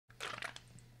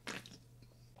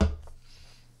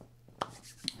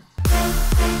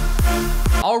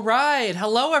Alright,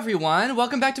 hello everyone.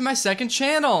 Welcome back to my second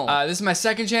channel. This is my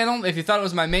second channel. If you thought it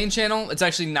was my main channel, it's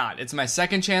actually not. It's my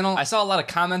second channel. I saw a lot of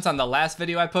comments on the last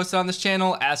video I posted on this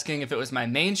channel asking if it was my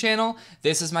main channel.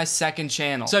 This is my second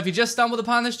channel. So if you just stumbled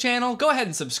upon this channel, go ahead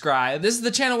and subscribe. This is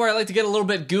the channel where I like to get a little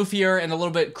bit goofier and a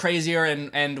little bit crazier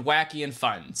and wacky and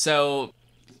fun. So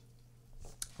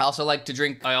I also like to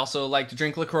drink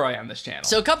LaCroix on this channel.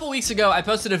 So a couple weeks ago, I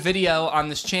posted a video on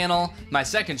this channel, my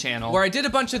second channel, where I did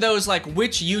a bunch of those like,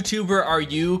 which YouTuber are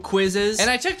you quizzes. And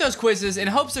I took those quizzes in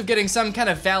hopes of getting some kind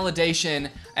of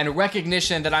validation and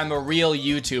recognition that I'm a real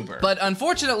YouTuber. But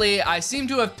unfortunately, I seem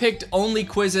to have picked only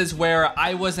quizzes where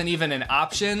I wasn't even an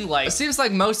option. Like, it seems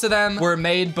like most of them were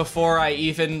made before I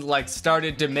even like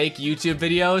started to make YouTube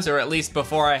videos, or at least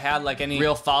before I had like any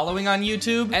real following on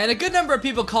YouTube. And a good number of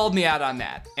people called me out on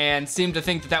that and seemed to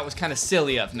think that that was kind of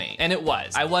silly of me. And it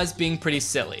was. I was being pretty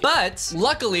silly. But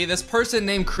luckily, this person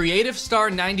named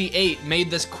CreativeStar98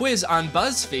 made this quiz on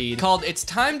BuzzFeed called "It's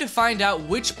Time to Find Out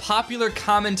Which Popular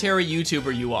Commentary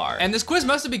YouTuber You Are." And this quiz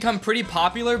must have become pretty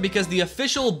popular because the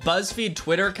official BuzzFeed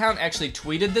Twitter account actually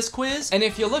tweeted this quiz. And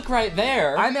if you look right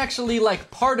there, I'm actually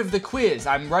like part of the quiz.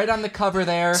 I'm right on the cover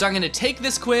there. So I'm gonna take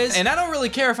this quiz, and I don't really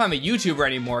care if I'm a YouTuber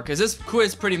anymore because this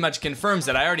quiz pretty much confirms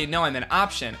that I already know I'm an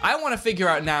option. I want to figure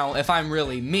out now if I'm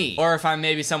really me or if I'm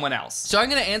maybe someone else. So I'm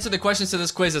gonna answer the questions to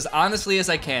this quiz as honestly as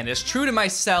I can, as true to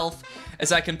myself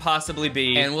as I can possibly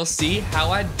be, and we'll see how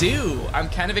I do. I'm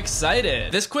kind of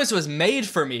excited. This quiz was made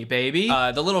for me, baby.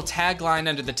 The little tagline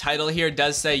under the title here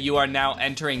does say "You are now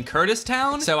entering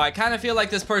Curtistown," so I kind of feel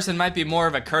like this person might be more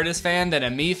of a Curtis fan than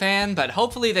a me fan, but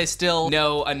hopefully they still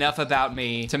know enough about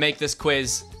me to make this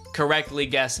quiz correctly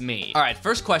guess me. All right,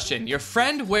 first question. Your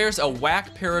friend wears a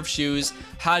whack pair of shoes.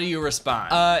 How do you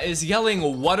respond? Is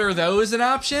yelling "What are those" an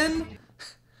option?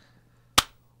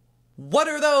 What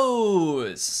are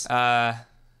those? No,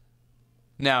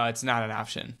 it's not an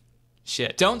option.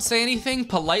 Shit. Don't say anything,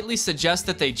 politely suggest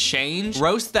that they change,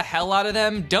 roast the hell out of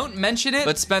them, don't mention it,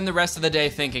 but spend the rest of the day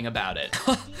thinking about it.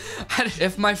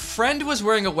 If my friend was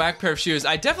wearing a whack pair of shoes,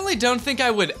 I definitely don't think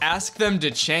I would ask them to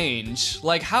change.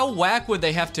 Like, how whack would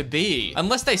they have to be?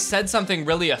 Unless they said something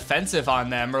really offensive on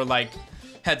them, or like,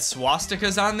 had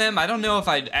swastikas on them. I don't know if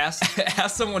I'd ask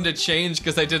someone to change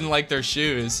because I didn't like their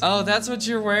shoes. Oh, that's what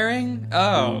you're wearing?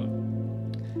 Oh.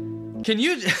 Can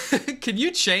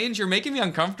you change? You're making me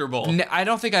uncomfortable. I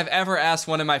don't think I've ever asked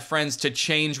one of my friends to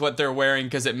change what they're wearing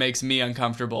because it makes me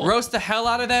uncomfortable. Roast the hell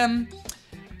out of them?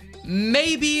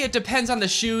 Maybe. It depends on the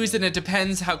shoes and it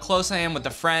depends how close I am with the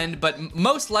friend, but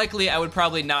most likely I would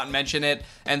probably not mention it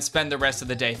and spend the rest of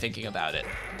the day thinking about it.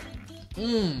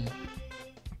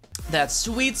 That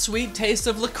sweet, sweet taste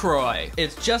of LaCroix.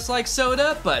 It's just like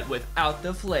soda, but without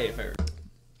the flavor.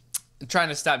 I'm trying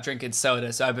to stop drinking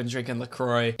soda, so I've been drinking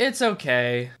LaCroix. It's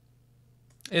okay.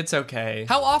 It's okay.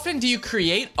 How often do you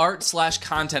create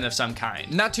art/content of some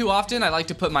kind? Not too often. I like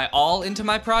to put my all into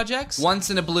my projects. Once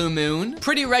in a blue moon.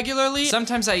 Pretty regularly.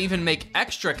 Sometimes I even make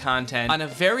extra content on a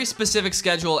very specific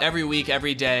schedule every week,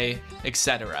 every day,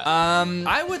 etc.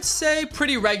 I would say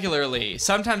pretty regularly.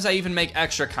 Sometimes I even make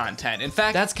extra content. In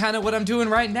fact, that's kind of what I'm doing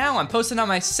right now. I'm posting on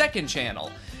my second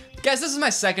channel. Guys, this is my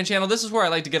second channel. This is where I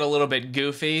like to get a little bit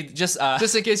goofy. Just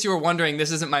in case you were wondering,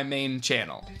 this isn't my main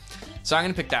channel. So I'm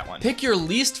gonna pick that one. Pick your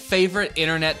least favorite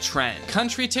internet trend.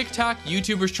 Country TikTok,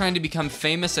 YouTubers trying to become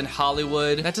famous in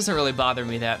Hollywood. That doesn't really bother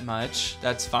me that much.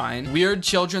 That's fine. Weird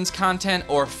children's content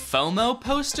or FOMO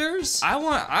posters? I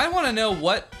wanna know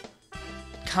what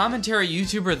commentary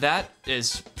YouTuber that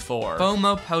is for.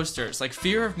 FOMO posters, like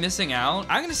fear of missing out.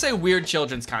 I'm gonna say weird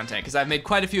children's content because I've made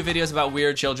quite a few videos about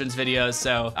weird children's videos,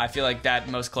 so I feel like that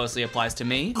most closely applies to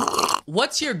me.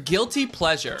 What's your guilty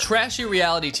pleasure? Trashy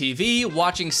reality TV,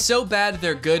 watching so bad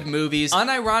they're good movies,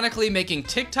 unironically making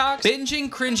TikToks, binging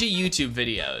cringy YouTube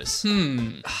videos.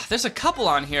 There's a couple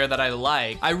on here that I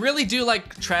like. I really do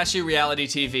like trashy reality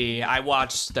TV. I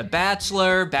watched The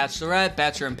Bachelor, Bachelorette,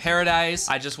 Bachelor in Paradise.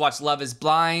 I just watched Love is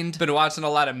Blind. Been watching a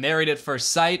lot of Married at First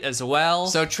Sight as well.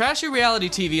 So trashy reality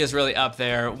TV is really up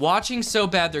there. Watching so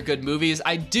bad they're good movies.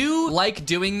 I do like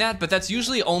doing that, but that's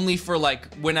usually only for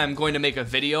like when I'm going to make a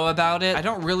video about it. I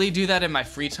don't really do that in my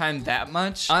free time that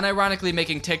much. Unironically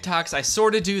making TikToks, I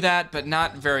sort of do that, but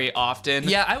not very often.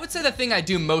 Yeah, I would say the thing I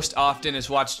do most often is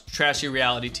watch trashy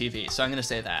reality TV, so I'm gonna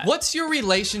say that. What's your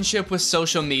relationship with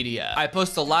social media? I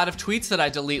post a lot of tweets that I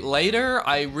delete later.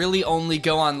 I really only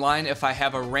go online if I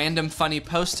have a random funny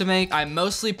post to make. I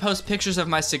mostly post pictures of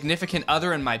my my significant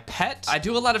other and my pet. I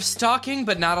do a lot of stalking,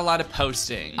 but not a lot of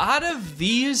posting. Out of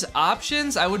these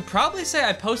options, I would probably say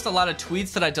I post a lot of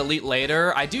tweets that I delete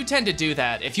later. I do tend to do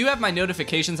that. If you have my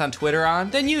notifications on Twitter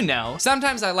on, then you know.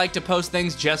 Sometimes I like to post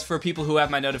things just for people who have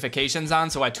my notifications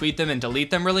on, so I tweet them and delete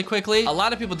them really quickly. A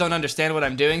lot of people don't understand what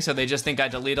I'm doing, so they just think I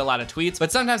delete a lot of tweets,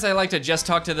 but sometimes I like to just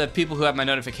talk to the people who have my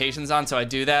notifications on, so I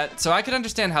do that. So I could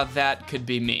understand how that could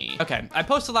be me. Okay, I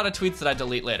post a lot of tweets that I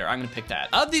delete later. I'm gonna pick that.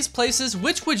 Of these places,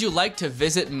 which would you like to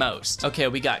visit most? Okay,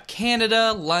 we got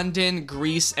Canada, London,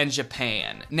 Greece, and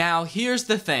Japan. Now, here's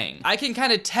the thing. I can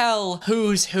kind of tell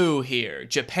who's who here.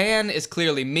 Japan is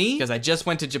clearly me, because I just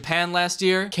went to Japan last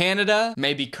year. Canada,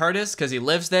 maybe Curtis, because he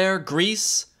lives there.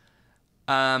 Greece,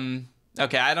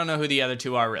 okay, I don't know who the other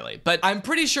two are really, but I'm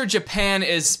pretty sure Japan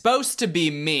is supposed to be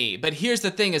me, but here's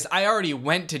the thing is I already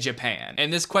went to Japan,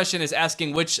 and this question is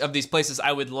asking which of these places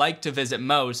I would like to visit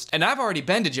most, and I've already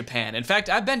been to Japan. In fact,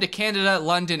 I've been to Canada,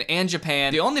 London, and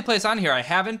Japan. The only place on here I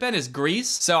haven't been is Greece,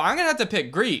 so I'm gonna have to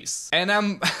pick Greece. And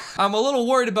I'm a little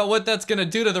worried about what that's gonna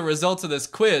do to the results of this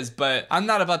quiz, but I'm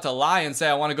not about to lie and say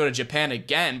I wanna go to Japan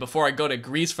again before I go to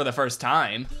Greece for the first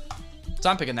time. So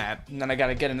I'm picking that, and then I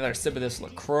gotta get another sip of this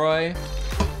LaCroix.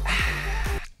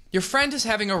 Your friend is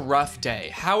having a rough day.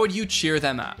 How would you cheer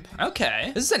them up?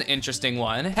 Okay, this is an interesting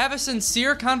one. Have a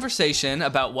sincere conversation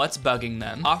about what's bugging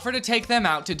them. Offer to take them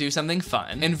out to do something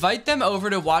fun. Invite them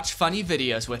over to watch funny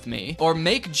videos with me. Or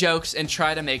make jokes and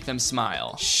try to make them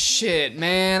smile. Shit,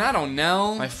 man, I don't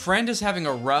know. My friend is having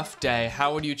a rough day.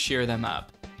 How would you cheer them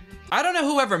up? I don't know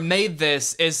whoever made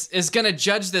this is gonna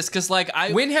judge this, cause like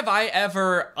when have I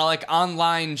ever like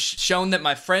online shown that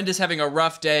my friend is having a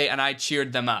rough day and I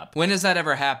cheered them up? When has that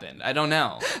ever happened? I don't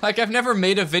know. Like I've never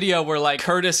made a video where like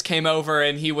Curtis came over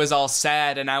and he was all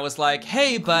sad and I was like,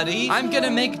 hey buddy, I'm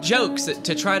gonna make jokes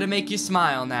to try to make you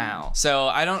smile now. So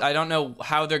I don't know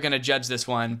how they're gonna judge this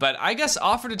one, but I guess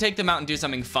offer to take them out and do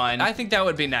something fun. I think that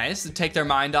would be nice, to take their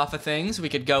mind off of things. We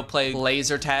could go play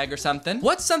laser tag or something.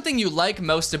 What's something you like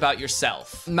most about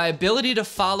yourself? My ability to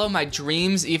follow my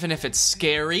dreams even if it's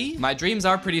scary. My dreams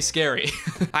are pretty scary.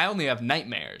 I only have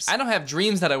nightmares. I don't have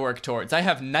dreams that I work towards. I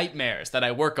have nightmares that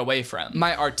I work away from.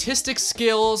 My artistic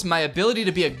skills, my ability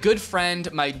to be a good friend,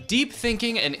 my deep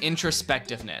thinking and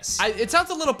introspectiveness. It sounds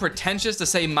a little pretentious to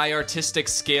say my artistic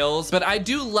skills, but I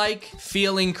do like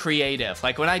feeling creative.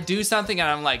 Like when I do something and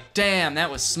I'm like, damn,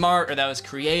 that was smart or that was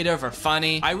creative or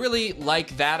funny. I really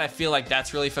like that. I feel like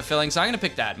that's really fulfilling. So I'm gonna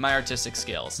pick that, my artistic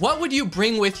skills. What would you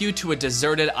bring with you to a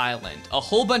deserted island? A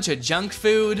whole bunch of junk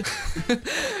food?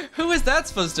 Who is that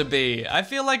supposed to be? I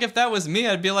feel like if that was me,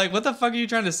 I'd be like, what the fuck are you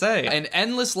trying to say? An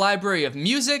endless library of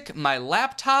music, my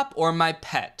laptop, or my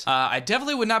pet? I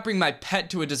definitely would not bring my pet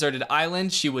to a deserted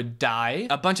island. She would die.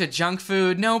 A bunch of junk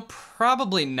food? No,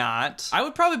 probably not. I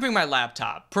would probably bring my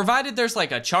laptop, provided there's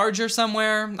like a charger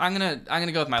somewhere. I'm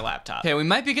gonna go with my laptop. Okay, we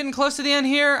might be getting close to the end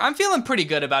here. I'm feeling pretty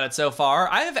good about it so far.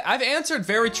 I've answered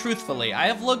very truthfully. I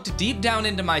have looked deep down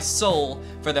into my soul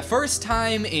for the first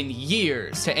time in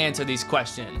years to answer these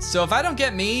questions. So if I don't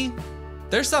get me,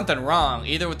 there's something wrong,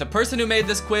 either with the person who made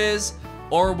this quiz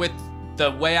or with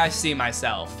the way I see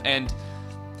myself. And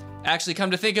actually, come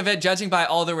to think of it, judging by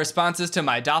all the responses to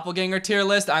my doppelganger tier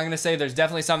list, I'm gonna say there's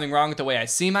definitely something wrong with the way I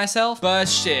see myself. But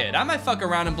shit, I might fuck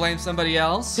around and blame somebody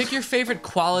else. Pick your favorite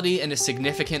quality in a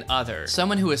significant other.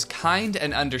 Someone who is kind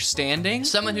and understanding.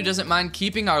 Someone who doesn't mind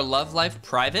keeping our love life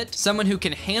private. Someone who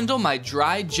can handle my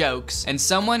dry jokes. And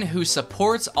someone who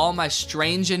supports all my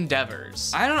strange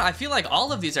endeavors. I don't know, I feel like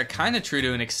all of these are kind of true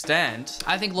to an extent.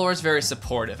 I think Laura's very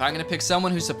supportive. I'm gonna pick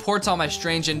someone who supports all my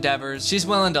strange endeavors. She's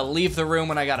willing to leave the room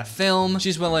when I gotta film.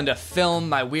 She's willing to film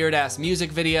my weird ass music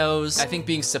videos. I think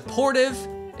being supportive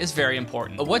is very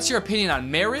important. What's your opinion on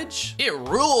marriage? It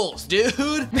rules,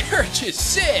 dude. Marriage is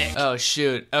sick. Oh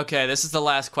shoot. Okay, this is the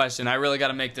last question. I really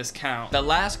gotta make this count. The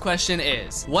last question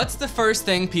is, what's the first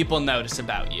thing people notice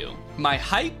about you? My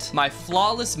height, my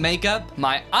flawless makeup,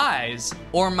 my eyes,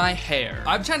 or my hair?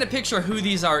 I'm trying to picture who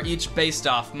these are each based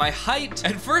off. My height,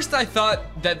 at first I thought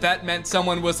that meant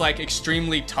someone was like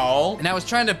extremely tall, and I was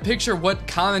trying to picture what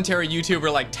commentary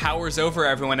YouTuber like towers over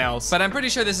everyone else, but I'm pretty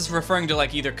sure this is referring to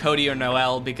like either Cody or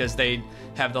Noel because they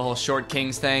have the whole short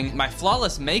kings thing. My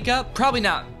flawless makeup, probably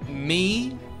not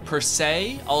me per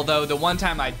se, although the one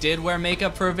time I did wear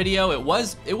makeup for a video, it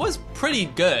was pretty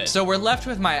good. So we're left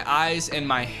with my eyes and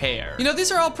my hair. You know,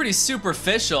 these are all pretty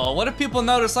superficial. What if people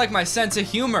notice like my sense of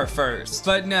humor first?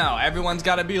 But no, everyone's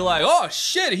gotta be like, oh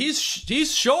shit, he's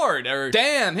short, or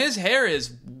damn, his hair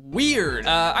is weird.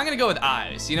 I'm gonna go with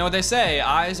eyes. You know what they say,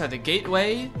 eyes are the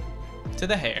gateway to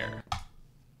the hair.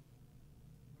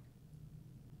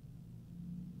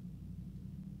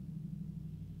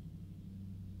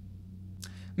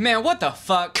 Man, what the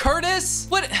fuck? Curtis?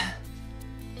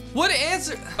 What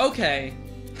answer? Okay.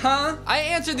 Huh? I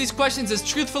answered these questions as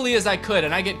truthfully as I could,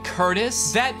 and I get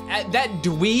Curtis? That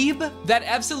dweeb? That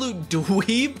absolute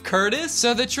dweeb Curtis?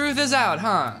 So the truth is out,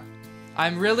 huh?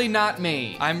 I'm really not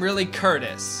me. I'm really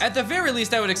Curtis. At the very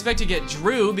least, I would expect to get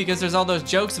Drew because there's all those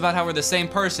jokes about how we're the same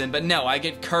person, but no, I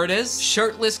get Curtis,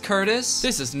 shirtless Curtis.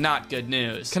 This is not good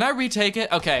news. Can I retake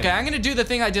it? Okay, I'm gonna do the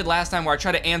thing I did last time where I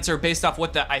try to answer based off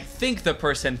what I think the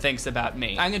person thinks about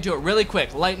me. I'm gonna do it really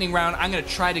quick, lightning round. I'm gonna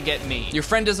try to get me. Your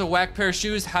friend does a whack pair of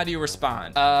shoes, how do you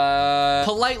respond?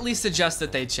 Politely suggest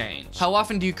that they change. How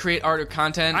often do you create art or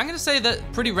content? I'm gonna say that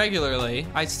pretty regularly.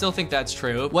 I still think that's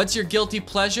true. What's your guilty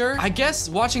pleasure? I guess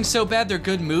watching So Bad They're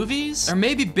Good movies, or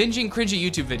maybe binging cringy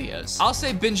YouTube videos. I'll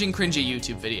say binging cringy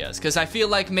YouTube videos, because I feel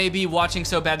like maybe watching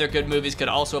So Bad They're Good movies could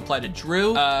also apply to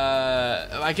Drew.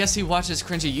 I guess he watches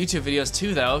cringy YouTube videos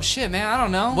too, though. Shit, man, I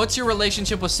don't know. What's your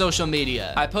relationship with social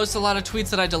media? I post a lot of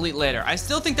tweets that I delete later. I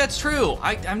still think that's true.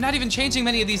 I'm not even changing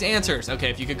many of these answers.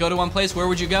 Okay, if you could go to one place, where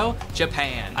would you go?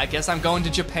 Japan. I guess I'm going to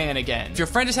Japan again. If your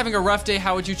friend is having a rough day,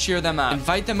 how would you cheer them up?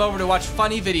 Invite them over to watch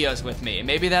funny videos with me.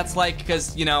 Maybe that's like,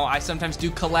 because, you know, I sometimes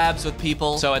do collabs with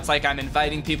people, so it's like I'm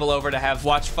inviting people over to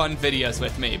watch fun videos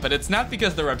with me, but it's not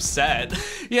because they're upset.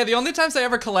 Yeah, the only times I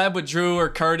ever collab with Drew or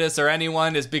Curtis or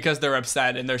anyone is because they're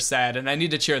upset and they're sad and I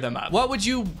need to cheer them up. What would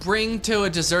you bring to a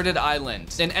deserted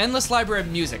island? An endless library of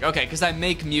music. Okay, because I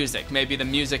make music. Maybe the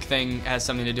music thing has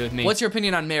something to do with me. What's your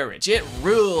opinion on marriage? It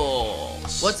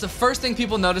rules. What's the first thing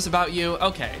people notice about you?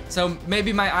 Okay, so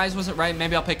maybe my eyes wasn't right.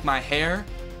 Maybe I'll pick my hair.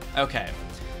 Okay.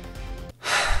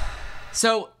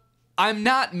 So, I'm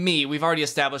not me, we've already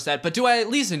established that, but do I at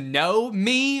least know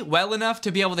me well enough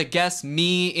to be able to guess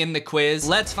me in the quiz?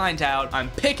 Let's find out. I'm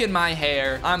picking my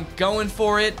hair. I'm going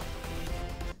for it.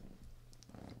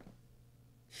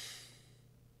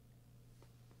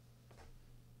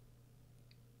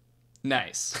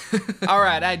 Nice. All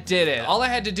right, I did it. All I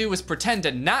had to do was pretend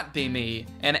to not be me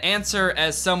and answer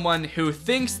as someone who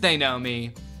thinks they know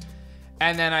me.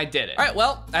 And then I did it. All right,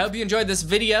 well, I hope you enjoyed this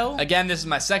video. Again, this is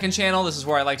my second channel. This is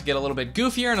where I like to get a little bit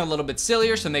goofier and a little bit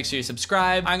sillier, so make sure you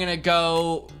subscribe. I'm gonna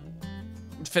go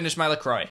finish my LaCroix.